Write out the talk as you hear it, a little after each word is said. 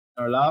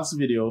In our last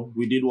video,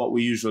 we did what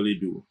we usually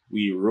do.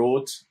 We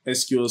wrote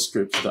SQL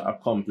scripts to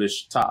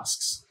accomplish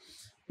tasks.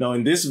 Now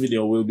in this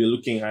video, we'll be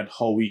looking at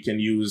how we can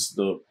use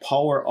the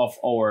power of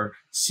our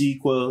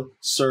SQL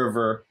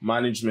Server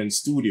Management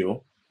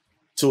Studio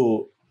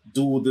to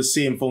do the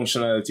same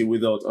functionality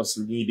without us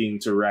needing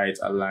to write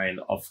a line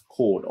of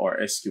code or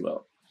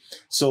SQL.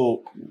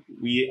 So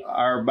we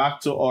are back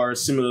to our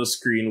similar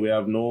screen. We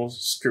have no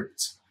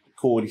script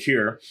code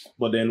here,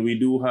 but then we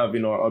do have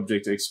in our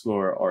Object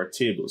Explorer our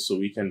table. So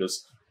we can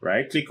just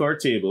right click our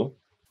table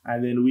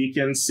and then we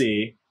can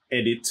say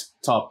edit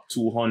top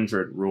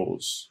 200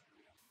 rows.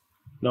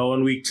 Now,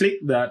 when we click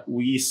that,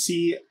 we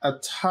see a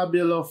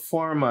tabular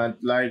format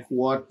like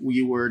what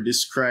we were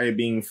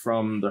describing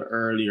from the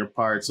earlier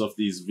parts of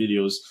these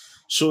videos,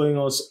 showing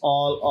us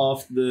all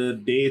of the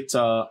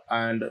data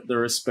and the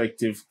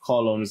respective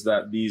columns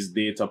that these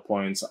data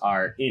points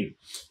are in.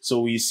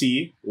 So we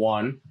see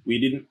one, we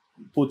didn't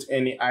put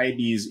any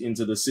IDs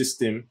into the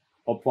system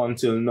up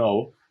until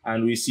now,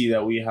 and we see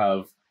that we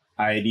have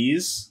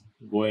IDs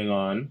going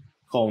on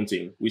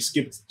counting. We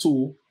skipped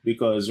two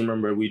because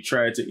remember we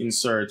tried to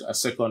insert a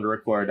second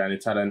record and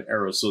it had an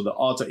error. So the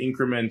auto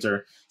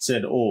incrementer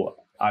said, oh,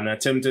 an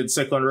attempted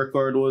second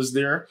record was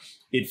there.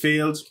 It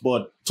failed,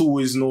 but 2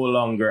 is no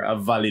longer a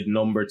valid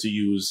number to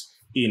use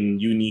in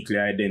uniquely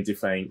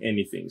identifying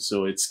anything.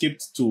 So it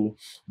skipped 2,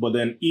 but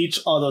then each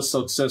other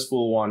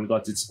successful one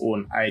got its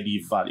own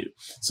ID value.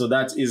 So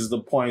that is the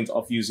point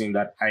of using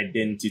that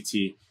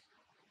identity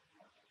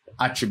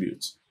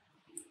attribute.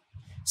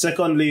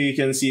 Secondly, you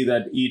can see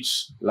that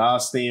each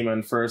last name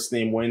and first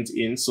name went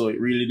in, so it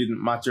really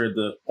didn't matter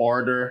the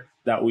order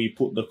that we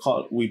put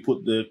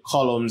the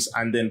columns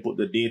and then put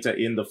the data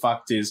in. The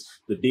fact is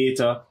the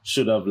data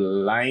should have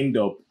lined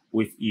up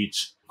with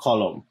each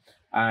column.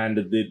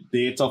 And the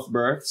date of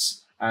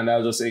births, and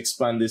I'll just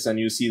expand this and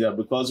you see that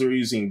because we're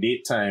using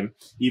date time,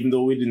 even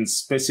though we didn't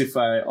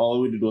specify, all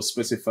we did was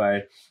specify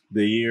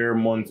the year,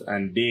 month,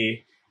 and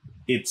day,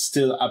 it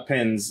still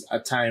appends a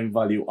time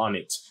value on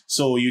it.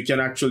 So you can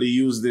actually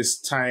use this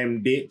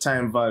date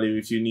time value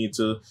if you need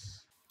to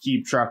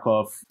keep track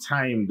of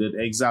time, the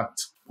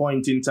exact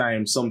point in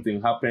time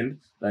something happened,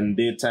 then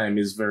date time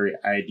is very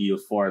ideal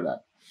for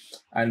that.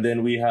 And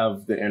then we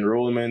have the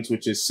enrollment,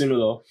 which is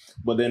similar,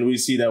 but then we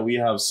see that we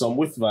have some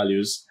with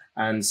values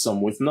and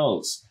some with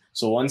nulls.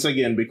 So once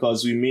again,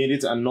 because we made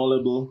it a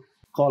nullable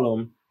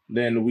column,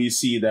 then we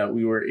see that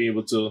we were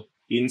able to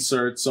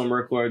insert some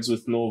records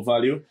with no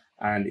value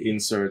and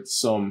insert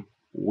some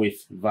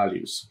with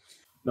values.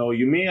 Now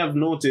you may have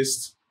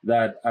noticed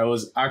that I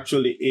was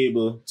actually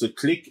able to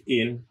click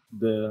in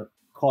the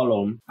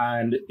column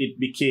and it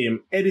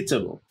became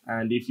editable.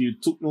 And if you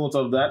took note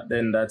of that,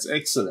 then that's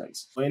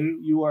excellent. When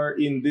you are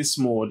in this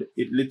mode,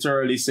 it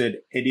literally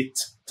said edit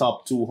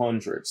top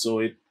 200. So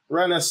it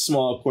ran a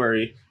small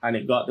query and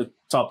it got the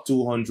top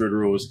 200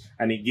 rows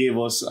and it gave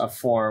us a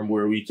form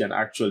where we can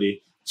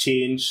actually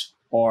change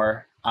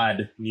or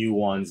add new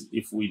ones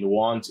if we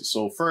want.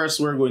 So first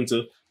we're going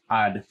to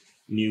add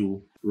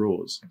new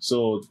rows.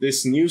 So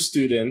this new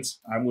student,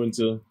 I'm going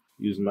to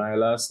use my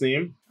last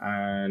name,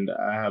 and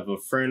I have a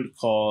friend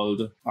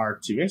called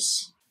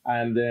Artemis,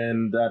 and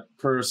then that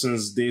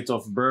person's date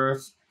of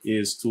birth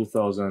is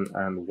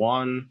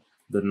 2001,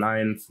 the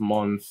 9th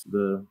month,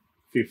 the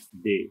 5th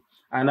day.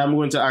 And I'm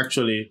going to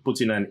actually put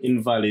in an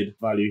invalid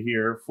value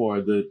here for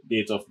the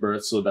date of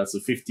birth. So that's the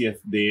 50th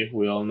day.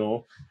 We all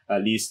know,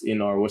 at least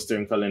in our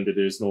Western calendar,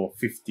 there's no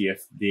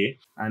 50th day.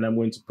 And I'm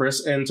going to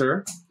press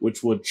enter,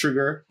 which would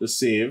trigger the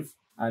save.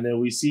 And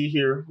then we see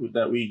here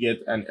that we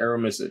get an error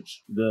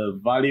message. The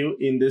value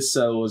in this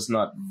cell was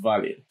not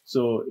valid.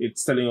 So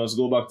it's telling us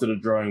go back to the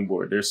drawing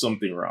board. There's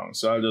something wrong.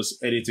 So I'll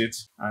just edit it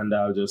and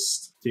I'll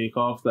just take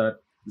off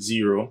that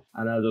 0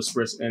 and I'll just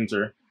press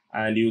enter.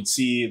 And you'd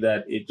see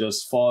that it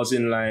just falls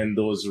in line.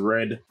 Those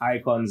red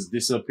icons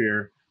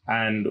disappear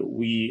and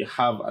we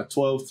have a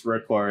 12th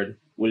record,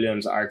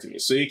 Williams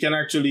Artemis. So you can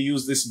actually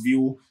use this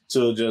view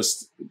to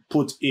just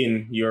put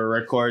in your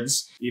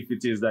records if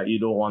it is that you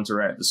don't want to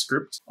write the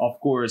script. Of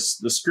course,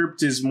 the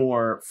script is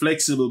more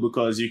flexible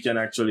because you can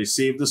actually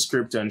save the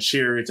script and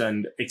share it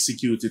and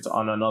execute it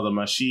on another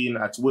machine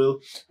at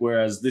will.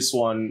 Whereas this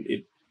one,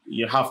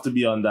 you have to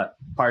be on that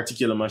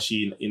particular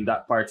machine in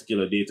that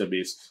particular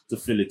database to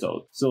fill it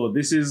out. So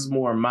this is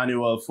more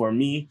manual for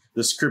me.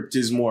 The script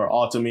is more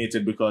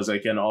automated because I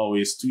can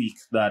always tweak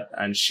that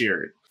and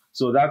share it.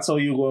 So that's how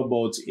you go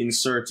about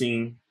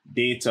inserting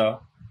data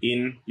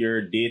in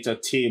your data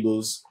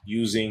tables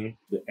using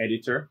the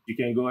editor. You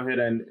can go ahead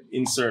and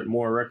insert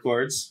more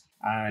records,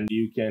 and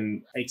you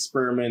can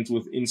experiment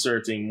with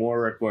inserting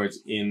more records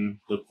in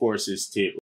the courses table.